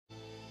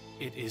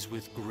It is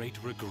with great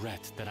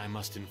regret that I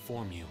must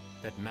inform you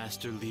that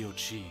Master Liu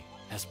Qi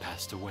has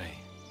passed away.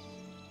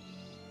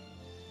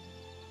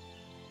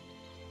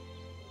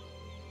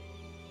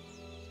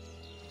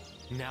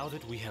 Now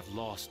that we have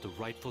lost the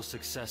rightful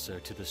successor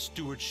to the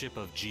stewardship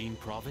of Jin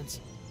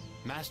Province,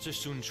 Master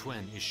Sun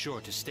Quan is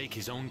sure to stake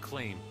his own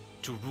claim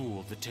to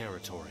rule the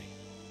territory.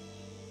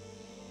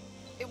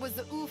 It was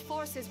the Wu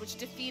forces which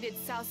defeated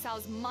Cao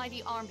Cao's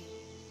mighty army.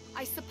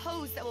 I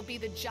suppose that will be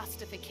the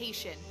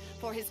justification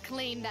for his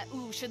claim that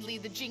Wu should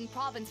lead the Jing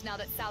province now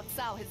that Cao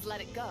Cao has let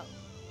it go.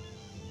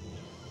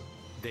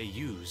 They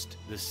used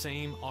the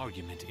same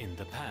argument in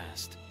the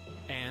past,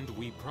 and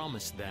we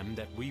promised them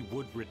that we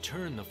would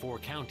return the 4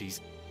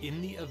 counties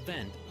in the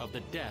event of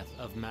the death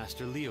of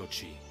Master Liu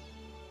Qi.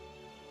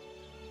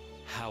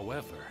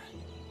 However,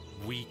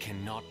 we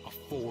cannot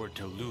afford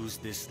to lose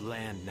this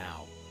land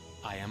now.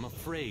 I am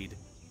afraid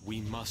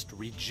we must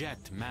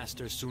reject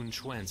Master Sun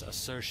Quan's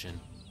assertion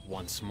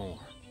once more.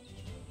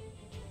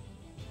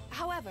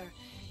 However,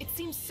 it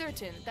seems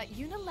certain that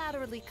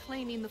unilaterally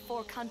claiming the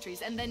 4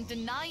 countries and then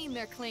denying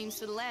their claims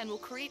to the land will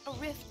create a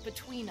rift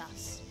between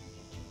us.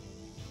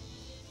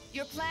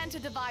 Your plan to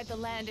divide the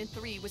land in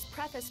 3 was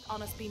prefaced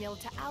on us being able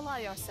to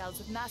ally ourselves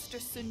with Master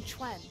Sun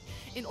Quan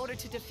in order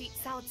to defeat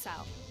Cao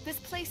Cao. This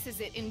places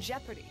it in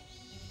jeopardy.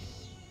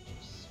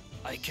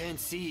 I can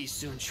see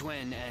Sun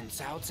Quan and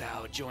Cao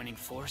Cao joining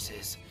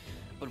forces,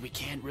 but we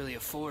can't really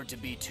afford to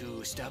be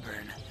too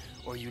stubborn,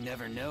 or you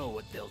never know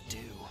what they'll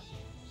do.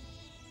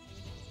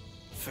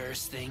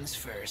 First things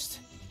first,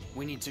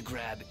 we need to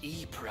grab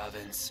E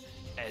Province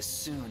as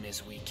soon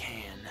as we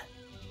can.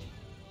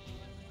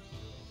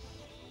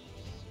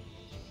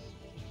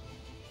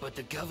 But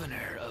the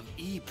governor of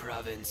E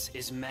Province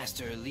is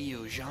Master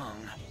Liu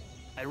Zhang.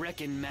 I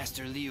reckon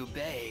Master Liu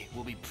Bei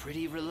will be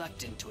pretty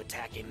reluctant to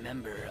attack a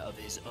member of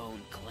his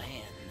own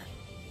clan.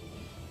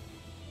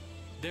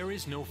 There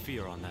is no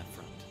fear on that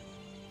front.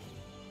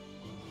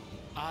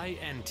 I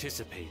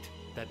anticipate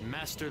that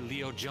Master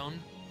Liu Zhang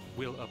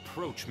will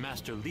approach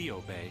Master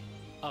Liu Bei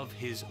of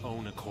his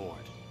own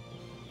accord.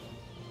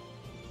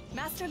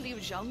 Master Liu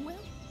Zhang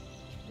will?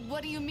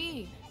 What do you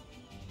mean?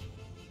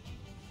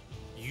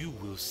 You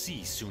will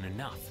see soon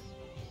enough.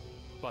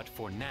 But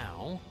for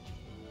now,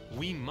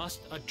 we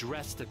must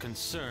address the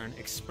concern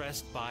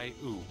expressed by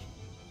Wu.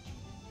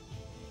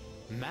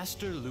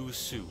 Master Lu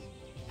Su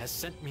has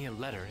sent me a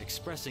letter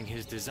expressing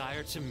his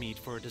desire to meet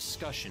for a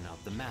discussion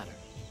of the matter.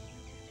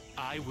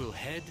 I will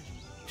head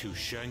to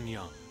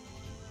Shenyang.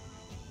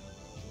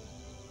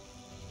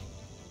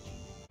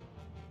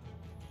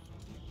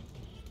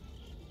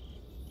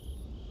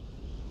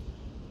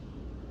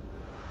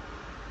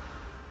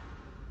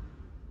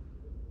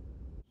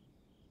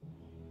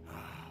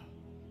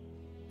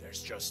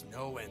 There's just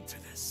no end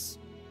to this.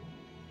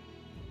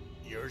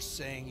 You're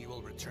saying you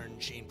will return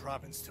Jin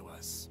Province to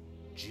us?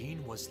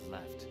 Jin was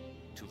left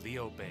to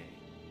Liu Bei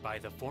by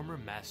the former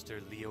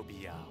master Liu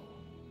Bei.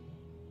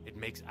 It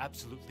makes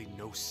absolutely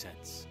no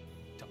sense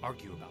to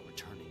argue about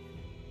returning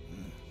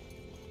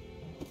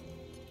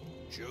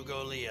it.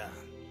 Zhuge Liang.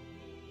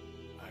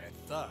 I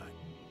thought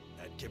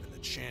that given the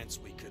chance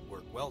we could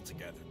work well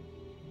together.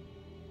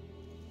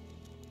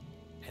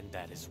 And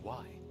that is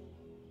why.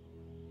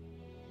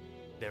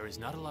 There is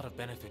not a lot of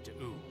benefit to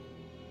Wu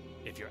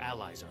if your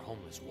allies are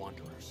homeless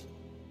wanderers.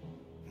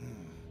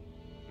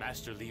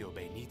 Master Liu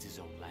Bei needs his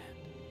own land.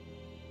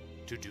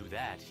 To do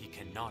that, he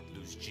cannot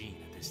lose Jin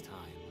at this time.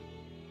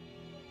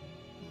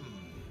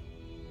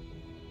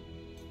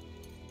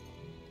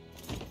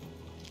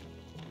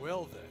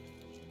 Well then,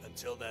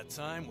 until that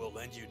time, we'll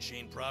lend you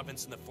Jin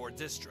Province and the 4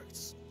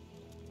 districts.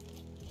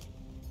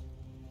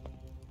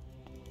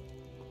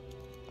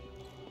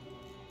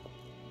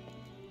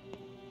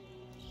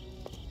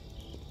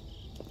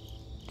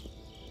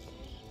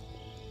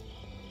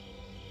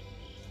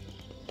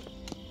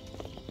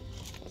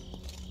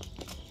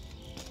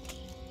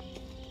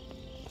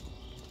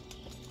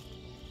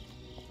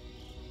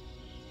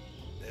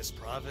 This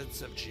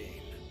province of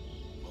Jin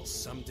will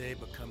someday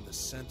become the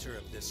center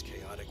of this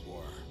chaotic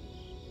war.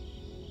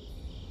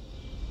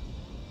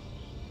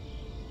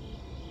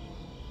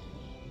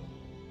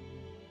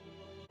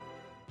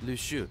 Lu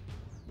Shu,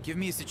 give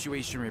me a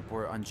situation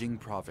report on Jing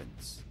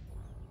Province.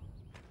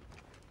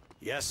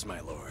 Yes, my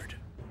lord.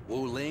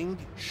 Wu Ling,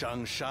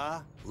 Shang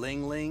Sha,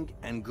 Ling Ling,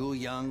 and Gu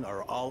Yang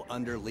are all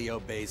under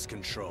Liu Bei's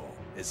control.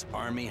 His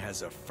army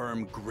has a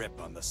firm grip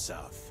on the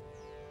south.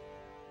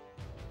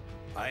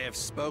 I have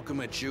spoken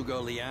with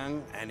Zhuge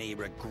Liang, and he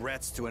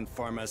regrets to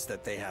inform us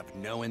that they have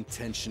no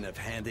intention of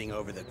handing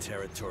over the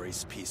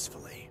territories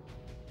peacefully.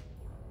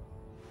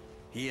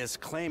 He is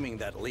claiming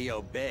that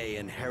Liu Bei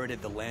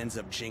inherited the lands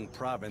of Jing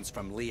Province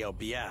from Liu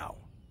Biao,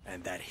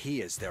 and that he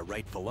is their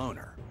rightful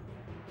owner.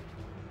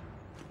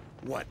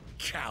 What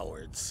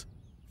cowards!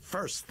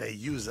 First they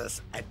use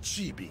us at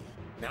Chibi.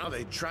 Now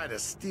they try to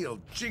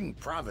steal Jing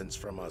Province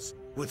from us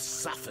with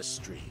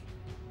sophistry.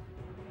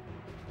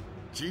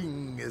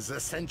 Jing is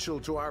essential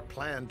to our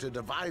plan to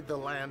divide the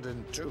land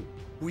in 2.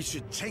 We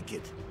should take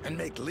it and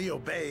make Liu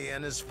Bei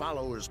and his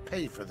followers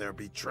pay for their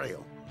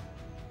betrayal.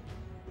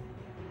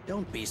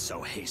 Don't be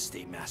so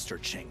hasty, Master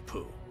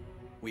Chengpu.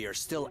 We are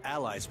still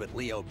allies with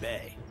Liu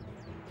Bei.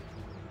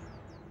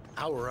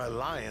 Our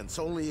alliance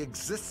only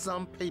exists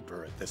on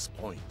paper at this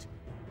point.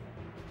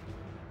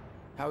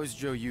 How is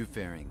Zhou Yu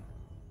faring?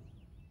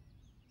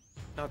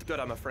 Not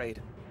good, I'm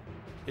afraid.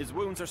 His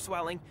wounds are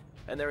swelling,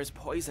 and there is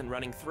poison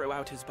running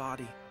throughout his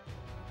body.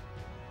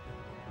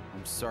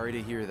 I'm sorry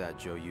to hear that,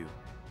 Zhou Yu.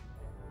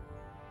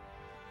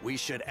 We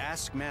should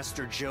ask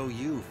Master Zhou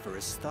Yu for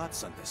his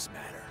thoughts on this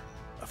matter.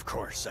 Of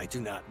course, I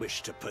do not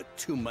wish to put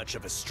too much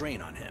of a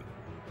strain on him.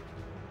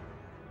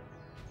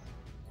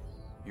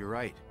 You're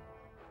right.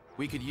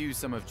 We could use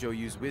some of Zhou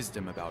Yu's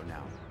wisdom about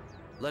now.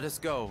 Let us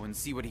go and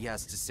see what he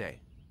has to say.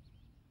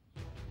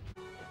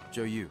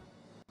 Zhou Yu,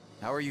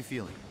 how are you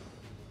feeling?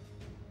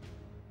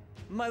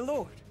 My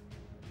lord,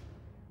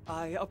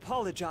 I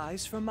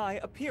apologize for my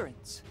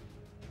appearance.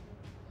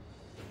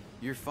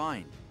 You're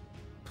fine.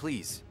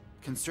 Please,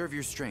 conserve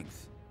your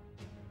strength.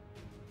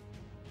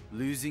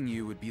 Losing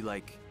you would be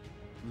like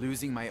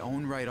losing my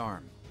own right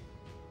arm.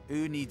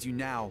 Wu needs you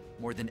now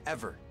more than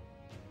ever.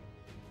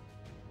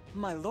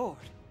 My lord,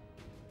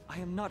 I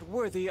am not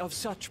worthy of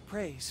such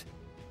praise.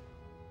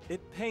 It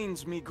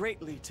pains me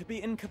greatly to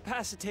be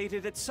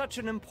incapacitated at such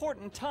an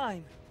important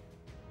time.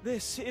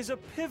 This is a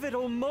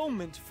pivotal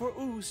moment for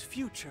Wu's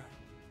future.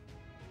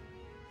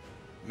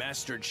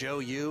 Master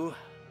Zhou Yu,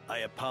 I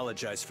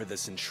apologize for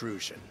this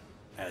intrusion.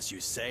 As you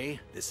say,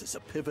 this is a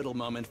pivotal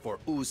moment for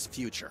Wu's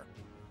future.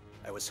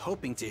 I was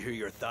hoping to hear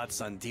your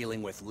thoughts on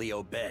dealing with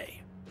Liu Bei.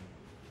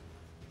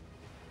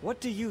 What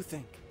do you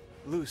think,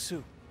 Lu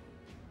Su?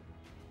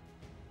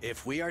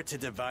 If we are to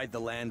divide the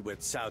land with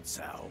Cao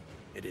Cao,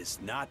 it is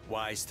not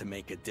wise to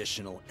make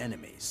additional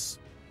enemies.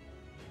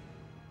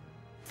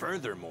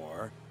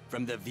 Furthermore,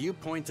 from the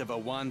viewpoint of a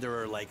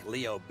wanderer like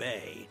Liu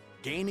Bei,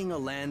 gaining a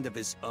land of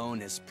his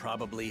own is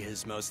probably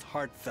his most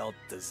heartfelt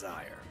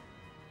desire.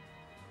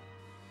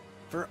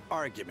 For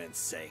argument's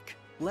sake,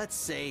 let's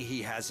say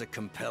he has a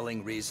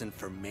compelling reason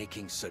for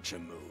making such a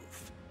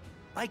move.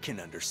 I can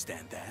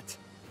understand that.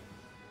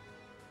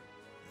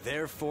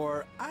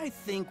 Therefore, I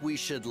think we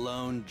should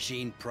loan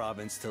Jing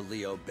Province to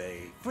Liu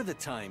Bei for the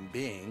time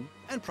being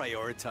and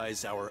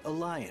prioritize our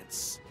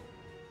alliance.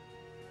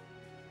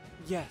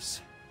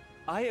 Yes,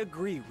 I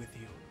agree with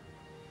you.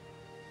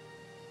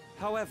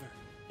 However,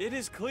 it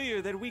is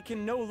clear that we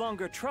can no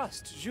longer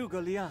trust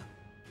Zhuge Liang.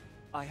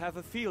 I have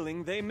a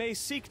feeling they may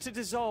seek to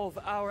dissolve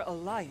our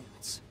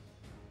alliance.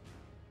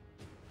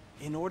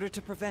 In order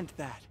to prevent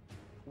that,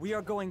 we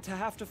are going to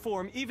have to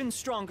form even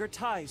stronger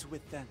ties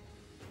with them.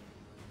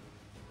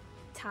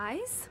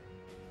 Ties?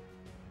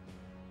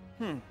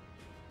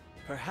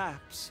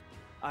 Perhaps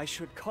I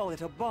should call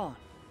it a bond,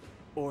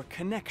 or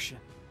connection.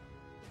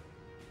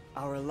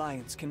 Our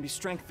alliance can be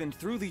strengthened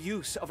through the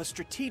use of a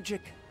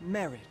strategic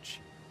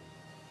marriage.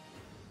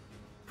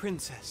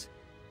 Princess,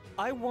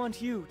 I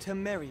want you to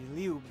marry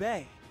Liu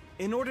Bei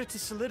in order to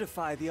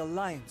solidify the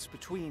alliance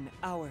between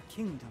our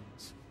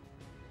kingdoms.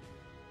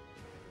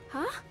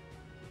 Huh?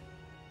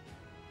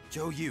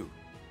 Zhou Yu,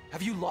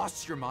 have you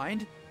lost your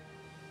mind?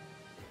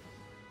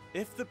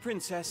 If the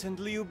princess and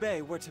Liu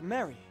Bei were to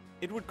marry,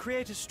 it would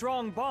create a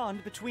strong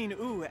bond between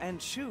Wu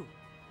and Shu.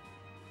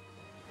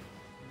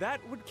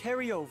 That would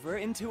carry over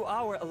into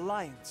our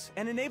alliance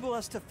and enable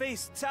us to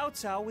face Cao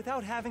Cao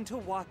without having to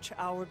watch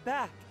our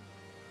back.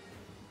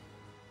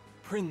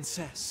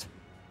 Princess,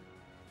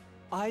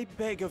 I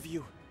beg of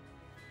you.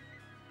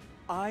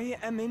 I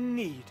am in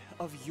need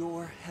of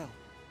your help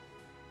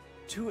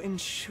to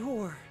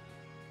ensure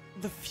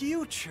the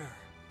future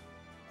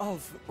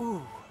of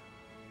Wu.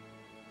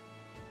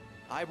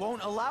 I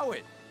won't allow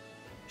it!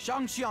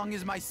 Shangxiang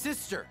is my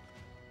sister,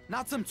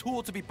 not some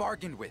tool to be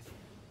bargained with.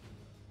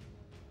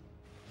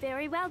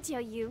 Very well,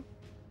 Zhou Yu.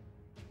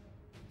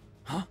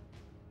 Huh?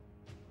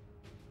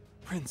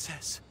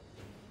 Princess,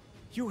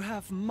 you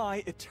have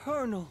my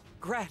eternal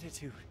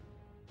gratitude.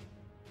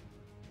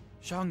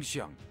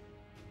 Shangxiang,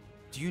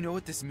 do you know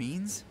what this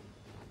means?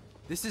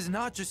 This is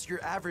not just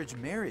your average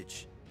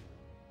marriage.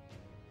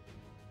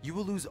 You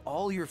will lose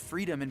all your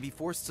freedom and be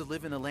forced to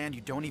live in a land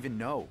you don't even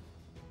know.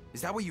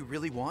 Is that what you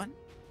really want?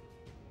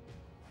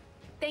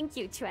 Thank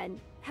you, Quan.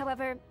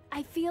 However,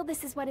 I feel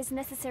this is what is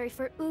necessary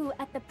for Wu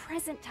at the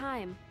present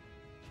time.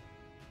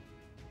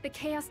 The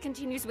chaos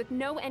continues with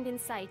no end in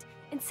sight,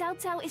 and Cao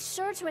Cao is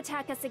sure to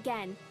attack us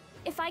again.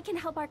 If I can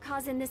help our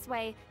cause in this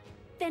way,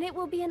 then it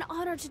will be an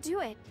honor to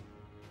do it.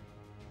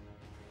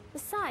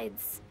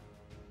 Besides,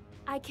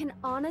 I can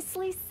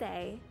honestly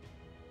say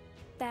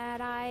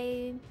that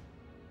I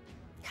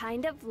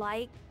kind of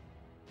like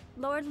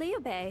Lord Liu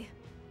Bei.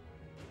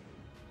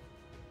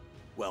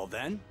 Well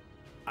then,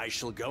 I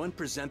shall go and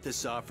present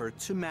this offer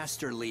to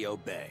Master Liu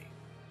Bei.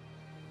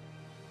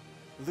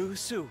 Lu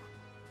Su,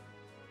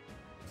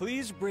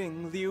 please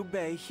bring Liu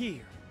Bei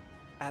here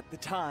at the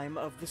time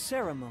of the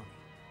ceremony.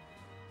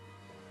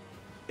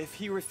 If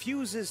he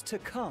refuses to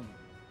come,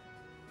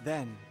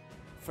 then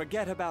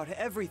forget about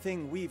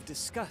everything we've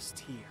discussed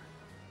here.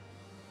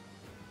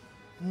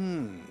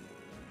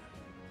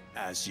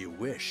 As you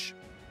wish.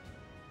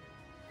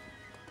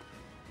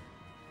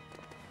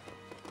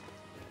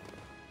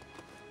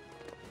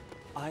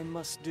 I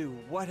must do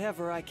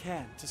whatever I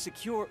can to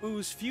secure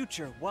Wu's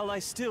future while I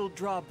still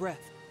draw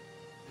breath,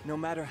 no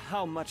matter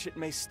how much it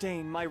may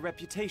stain my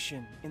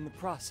reputation in the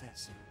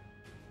process.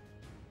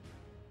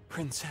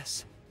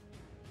 Princess,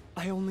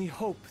 I only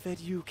hope that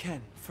you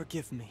can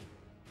forgive me.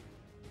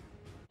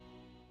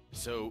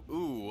 So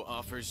Wu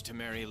offers to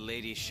marry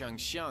Lady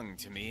Xiangxiang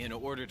to me in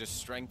order to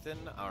strengthen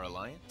our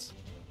alliance?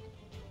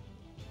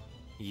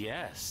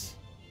 Yes.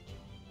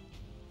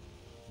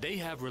 They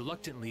have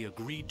reluctantly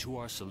agreed to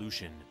our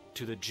solution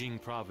to the Jing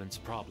province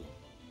problem.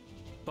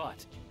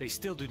 But they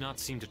still do not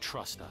seem to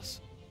trust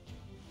us.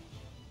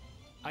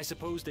 I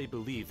suppose they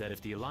believe that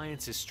if the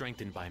alliance is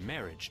strengthened by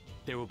marriage,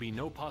 there will be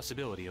no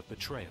possibility of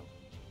betrayal.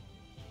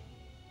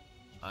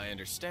 I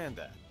understand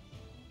that.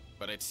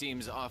 But it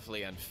seems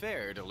awfully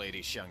unfair to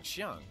Lady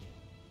Xiangxiang.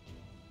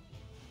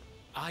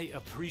 I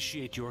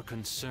appreciate your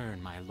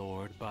concern, my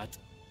lord, but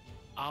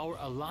our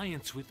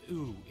alliance with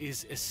Wu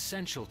is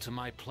essential to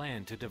my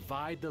plan to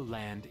divide the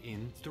land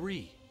in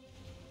 3.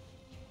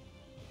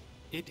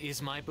 It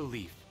is my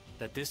belief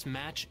that this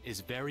match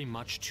is very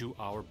much to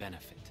our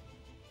benefit.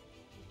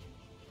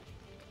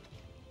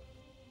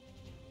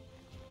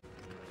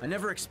 I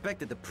never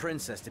expected the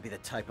princess to be the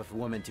type of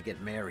woman to get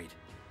married.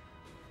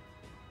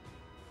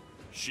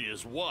 She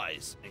is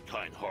wise and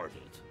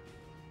kind-hearted.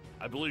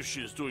 I believe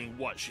she is doing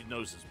what she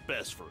knows is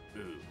best for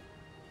Wu.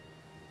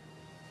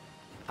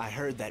 I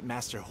heard that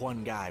Master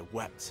Huan Gai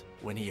wept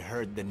when he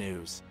heard the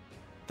news.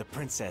 The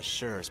princess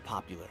sure is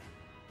popular.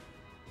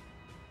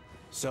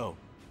 So,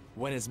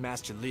 when is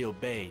Master Liu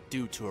Bei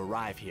due to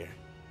arrive here?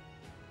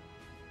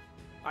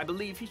 I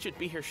believe he should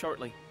be here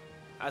shortly.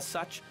 As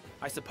such,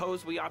 I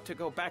suppose we ought to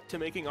go back to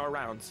making our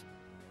rounds.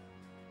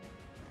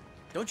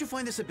 Don't you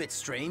find this a bit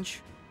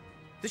strange?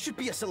 This should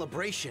be a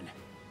celebration,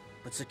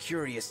 but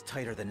security is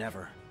tighter than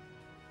ever.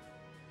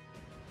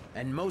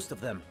 And most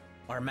of them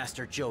are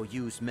Master Zhou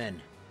Yu's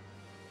men.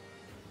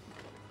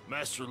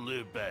 Master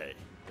Liu Bei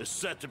is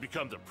set to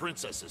become the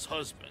princess's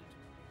husband.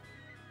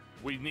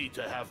 We need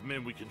to have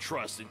men we can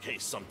trust in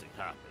case something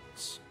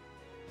happens.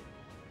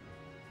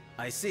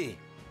 I see.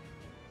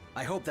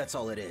 I hope that's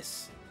all it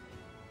is.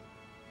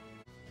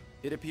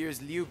 It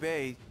appears Liu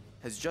Bei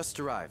has just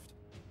arrived.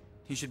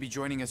 He should be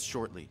joining us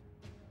shortly.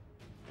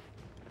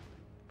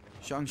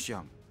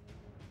 Xiangxiang,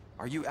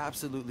 are you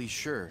absolutely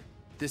sure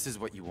this is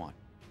what you want?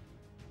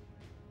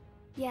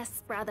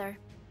 Yes, brother.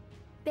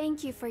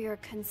 Thank you for your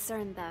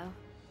concern, though.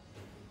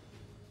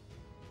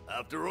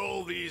 After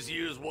all these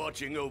years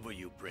watching over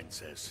you,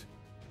 Princess,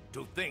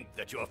 to think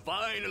that you're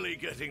finally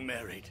getting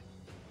married.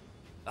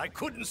 I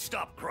couldn't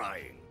stop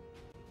crying.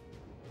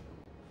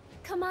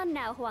 Come on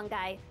now, Huang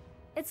Gai.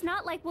 It's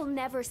not like we'll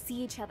never see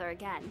each other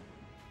again.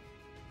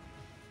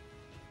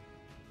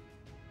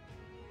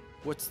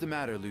 What's the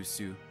matter, Lu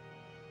Su?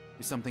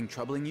 Is something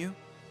troubling you?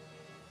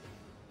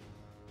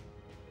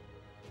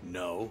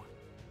 No.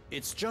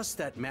 It's just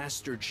that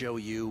Master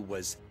Zhou Yu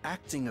was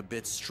acting a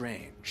bit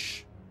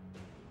strange.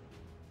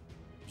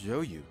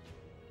 Zhou Yu?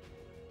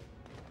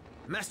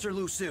 Master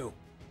Lu Su,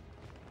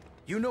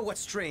 you know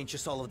what's strange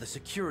is all of the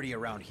security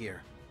around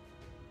here.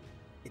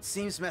 It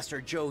seems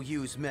Master Zhou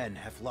Yu's men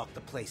have locked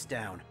the place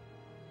down.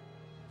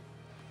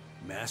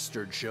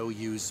 Master Zhou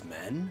Yu's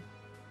men?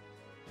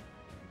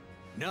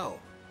 No,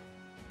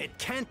 it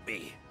can't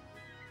be.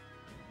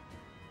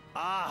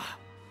 Ah,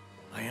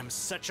 I am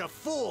such a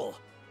fool!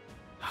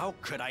 How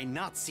could I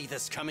not see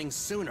this coming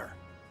sooner?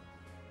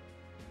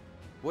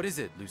 What is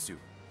it, Lu Su?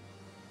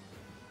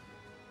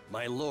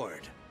 My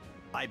lord,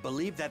 I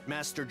believe that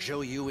Master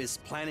Zhou Yu is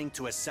planning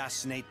to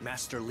assassinate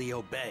Master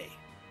Liu Bei.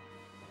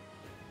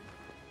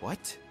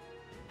 What?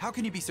 How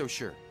can you be so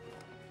sure?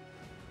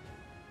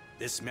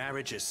 This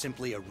marriage is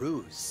simply a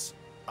ruse.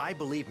 I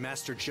believe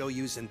Master Zhou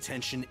Yu's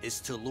intention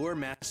is to lure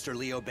Master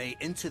Liu Bei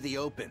into the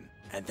open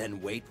and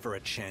then wait for a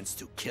chance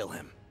to kill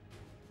him.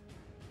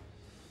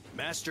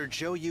 Master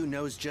Zhou Yu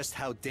knows just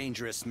how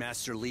dangerous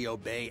Master Liu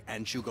Bei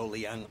and Zhuge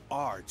Liang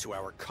are to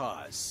our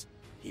cause.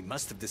 He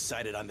must have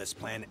decided on this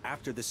plan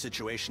after the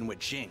situation with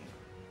Jing.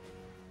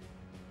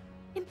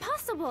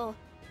 Impossible!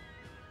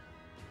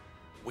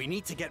 We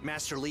need to get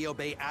Master Liu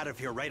Bei out of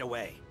here right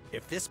away.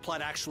 If this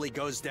plot actually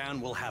goes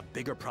down, we'll have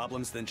bigger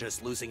problems than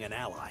just losing an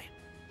ally.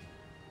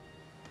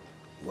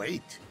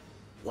 Wait,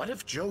 what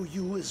if Zhou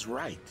Yu is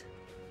right?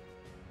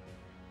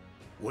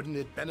 Wouldn't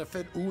it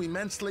benefit Wu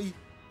immensely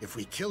if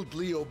we killed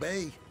Liu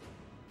Bei?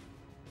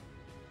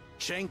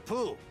 Cheng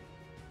Pu!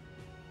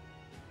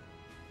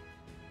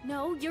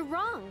 No, you're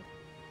wrong.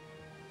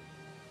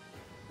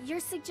 You're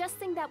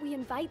suggesting that we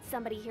invite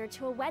somebody here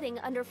to a wedding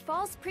under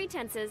false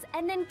pretenses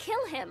and then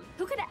kill him.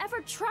 Who could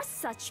ever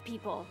trust such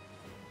people?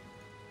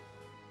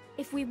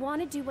 If we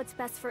want to do what's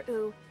best for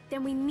Wu,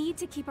 then we need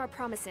to keep our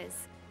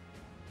promises.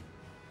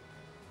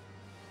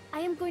 I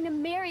am going to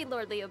marry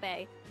Lord Liu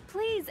Bei.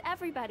 Please,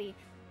 everybody.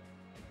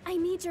 I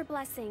need your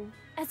blessing,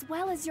 as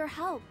well as your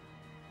help.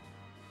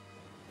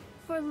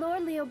 For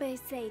Lord Liu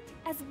Bei's sake,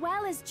 as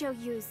well as Zhou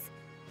Yu's.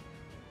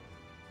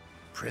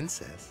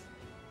 Princess?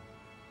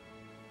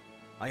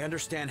 I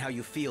understand how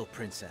you feel,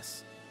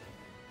 Princess.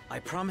 I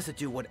promise to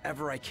do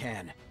whatever I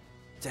can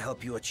to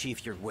help you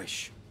achieve your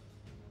wish.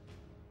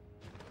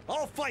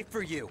 I'll fight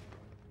for you,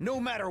 no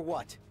matter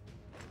what.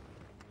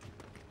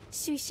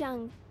 Xu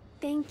Sheng,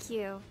 thank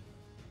you.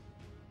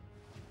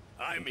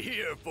 I'm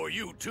here for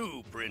you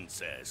too,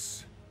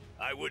 Princess.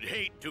 I would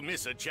hate to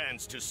miss a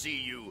chance to see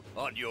you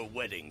on your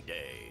wedding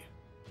day.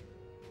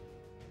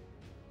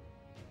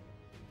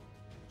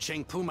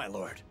 Chengpu, my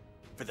lord,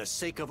 for the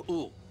sake of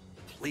Wu,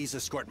 please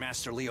escort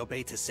Master Liu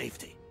Bei to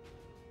safety.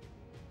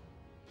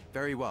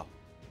 Very well.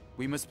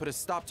 We must put a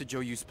stop to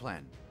Zhou Yu's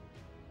plan.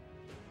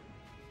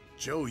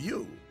 Zhou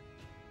Yu?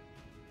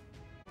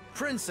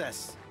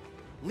 Princess,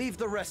 leave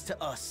the rest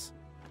to us.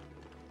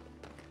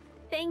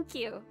 Thank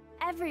you,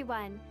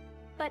 everyone.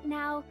 But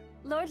now,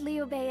 Lord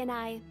Liu Bei and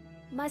I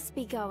must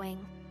be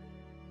going.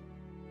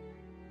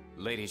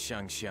 Lady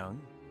Xiangxiang?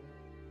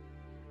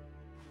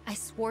 I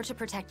swore to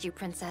protect you,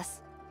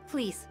 Princess.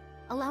 Please,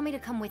 allow me to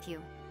come with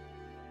you.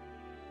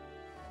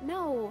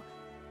 No,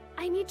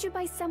 I need you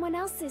by someone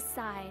else's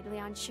side,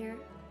 Lianshu.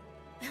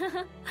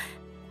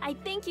 I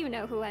think you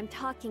know who I'm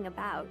talking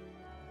about.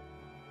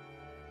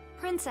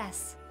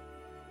 Princess.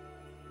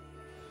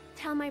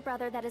 Tell my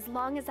brother that as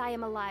long as I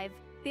am alive,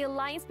 the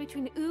alliance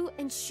between Wu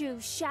and Shu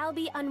shall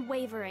be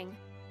unwavering.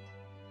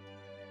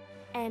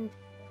 And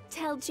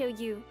tell Zhou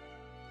Yu,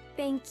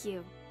 thank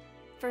you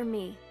for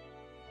me.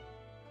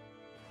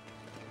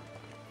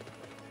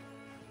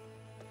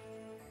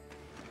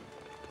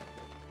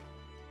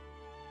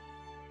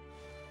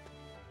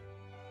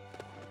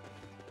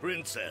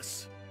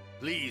 Princess,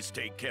 please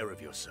take care of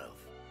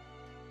yourself.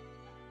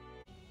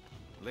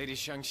 Lady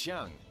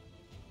Xiangxiang,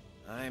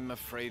 I'm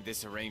afraid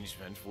this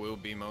arrangement will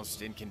be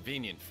most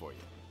inconvenient for you.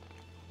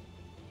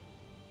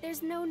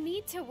 There's no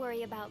need to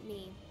worry about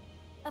me.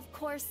 Of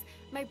course,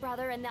 my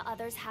brother and the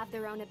others have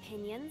their own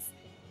opinions,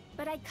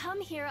 but I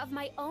come here of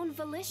my own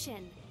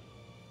volition.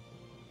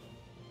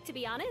 To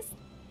be honest,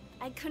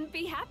 I couldn't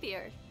be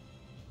happier.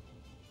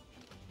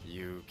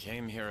 You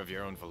came here of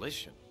your own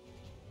volition?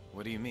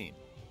 What do you mean?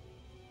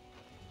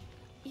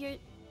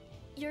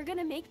 You're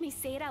gonna make me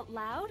say it out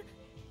loud?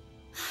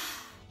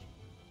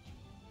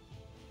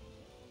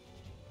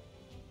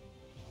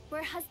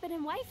 We're husband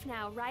and wife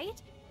now,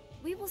 right?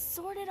 We will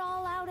sort it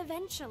all out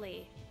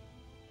eventually.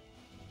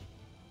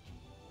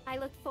 I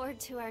look forward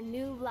to our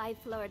new life,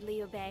 Lord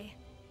Liu Bei.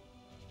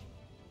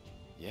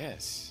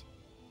 Yes.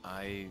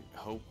 I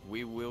hope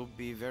we will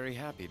be very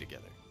happy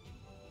together.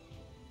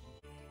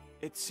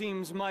 It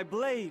seems my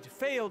blade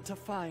failed to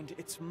find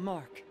its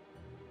mark.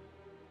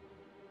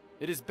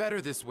 It is better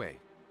this way,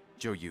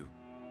 Zhou Yu.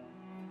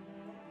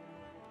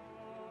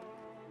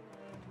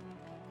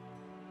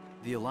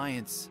 The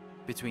alliance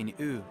between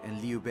Wu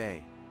and Liu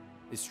Bei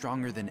is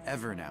stronger than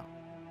ever now,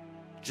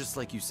 just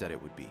like you said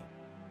it would be.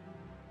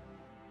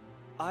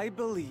 I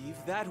believe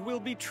that will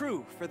be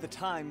true for the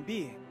time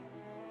being.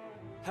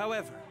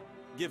 However,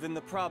 given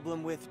the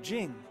problem with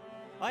Jing,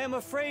 I am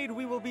afraid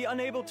we will be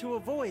unable to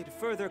avoid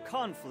further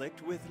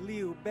conflict with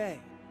Liu Bei.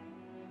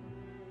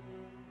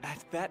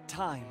 At that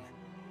time,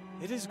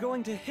 it is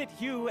going to hit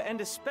you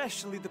and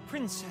especially the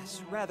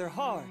princess rather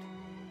hard,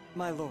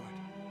 my lord.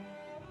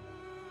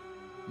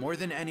 More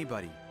than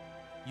anybody,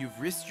 you've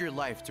risked your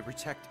life to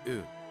protect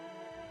Wu.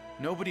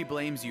 Nobody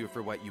blames you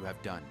for what you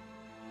have done.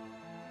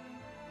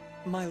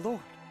 My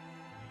lord.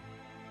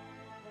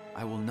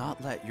 I will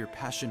not let your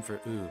passion for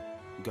Wu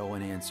go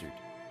unanswered.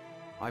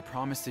 I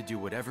promise to do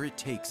whatever it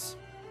takes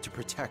to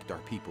protect our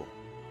people.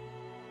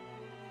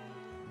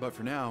 But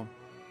for now,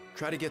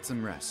 try to get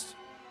some rest.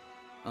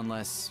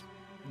 Unless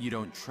you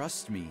don't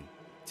trust me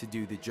to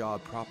do the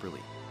job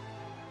properly.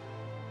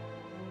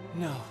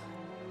 No.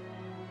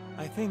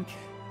 I think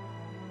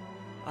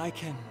I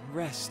can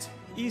rest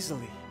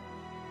easily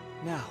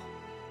now.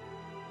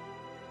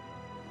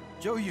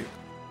 Zhou Yu.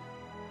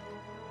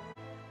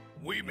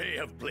 We may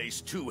have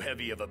placed too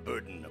heavy of a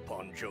burden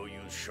upon Zhou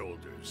Yu's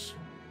shoulders.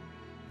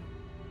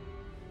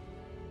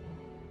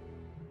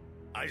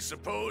 I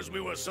suppose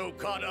we were so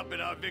caught up in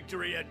our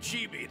victory at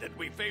Chibi that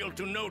we failed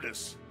to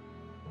notice.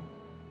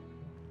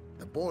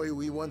 The boy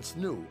we once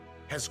knew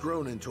has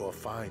grown into a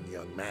fine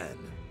young man.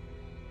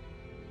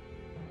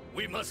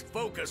 We must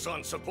focus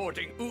on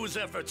supporting Wu's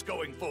efforts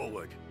going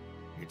forward.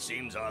 It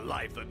seems our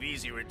life of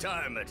easy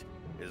retirement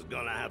is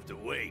gonna have to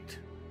wait.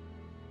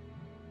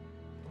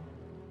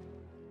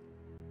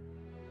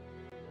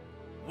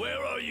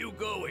 Where are you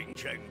going,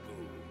 Chengpu?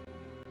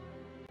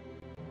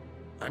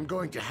 I'm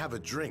going to have a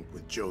drink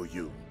with Zhou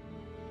Yu.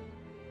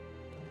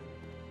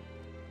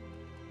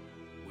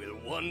 Will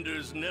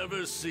wonders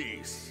never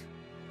cease?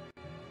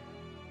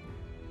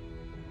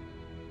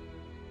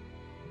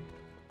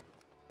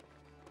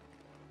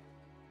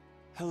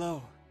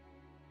 Hello,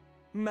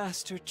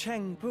 Master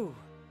Chengpu.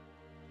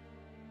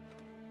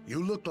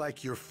 You look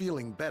like you're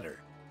feeling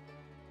better.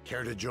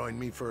 Care to join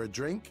me for a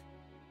drink?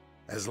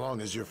 As long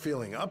as you're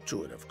feeling up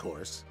to it, of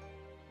course.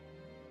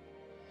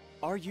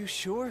 Are you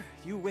sure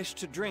you wish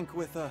to drink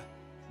with a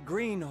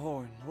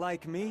greenhorn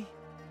like me?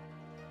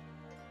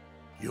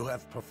 You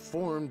have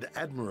performed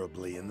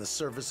admirably in the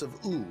service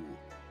of Wu.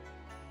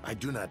 I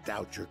do not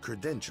doubt your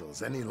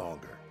credentials any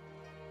longer.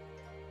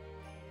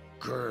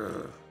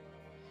 Grr.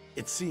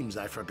 It seems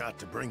I forgot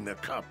to bring the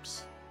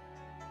cups.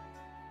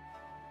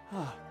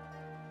 Ah.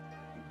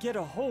 Get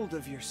a hold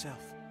of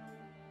yourself.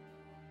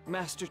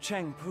 Master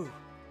Changpu,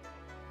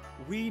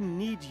 we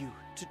need you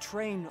to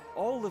train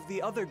all of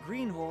the other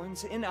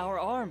greenhorns in our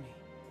army.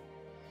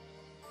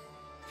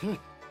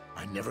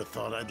 I never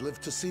thought I'd live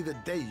to see the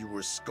day you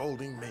were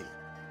scolding me.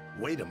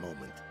 Wait a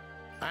moment.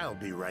 I'll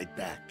be right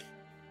back.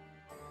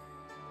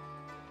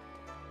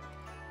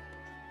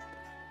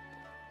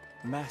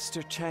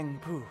 Master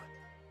Changpu,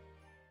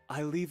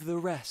 I leave the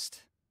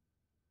rest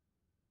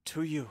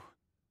to you.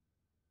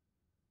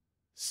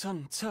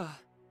 Sun Ce,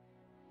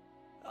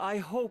 I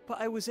hope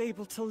I was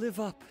able to live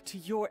up to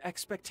your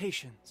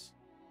expectations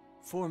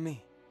for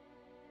me.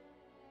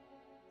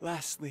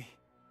 Lastly,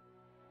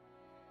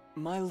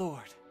 my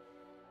lord,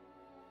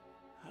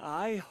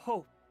 I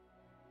hope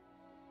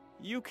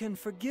you can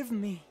forgive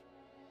me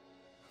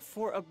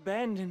for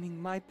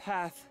abandoning my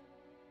path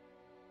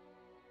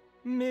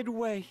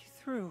midway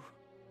through.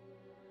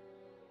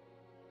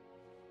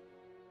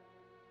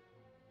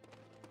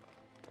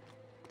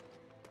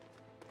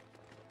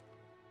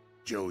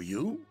 Zhou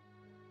Yu?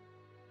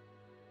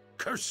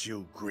 Curse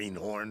you,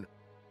 greenhorn.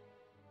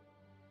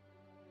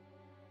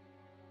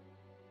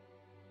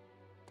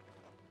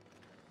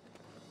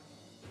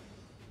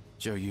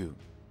 Zhou Yu,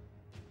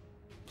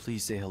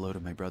 please say hello to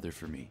my brother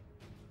for me.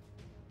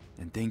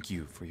 And thank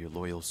you for your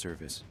loyal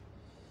service.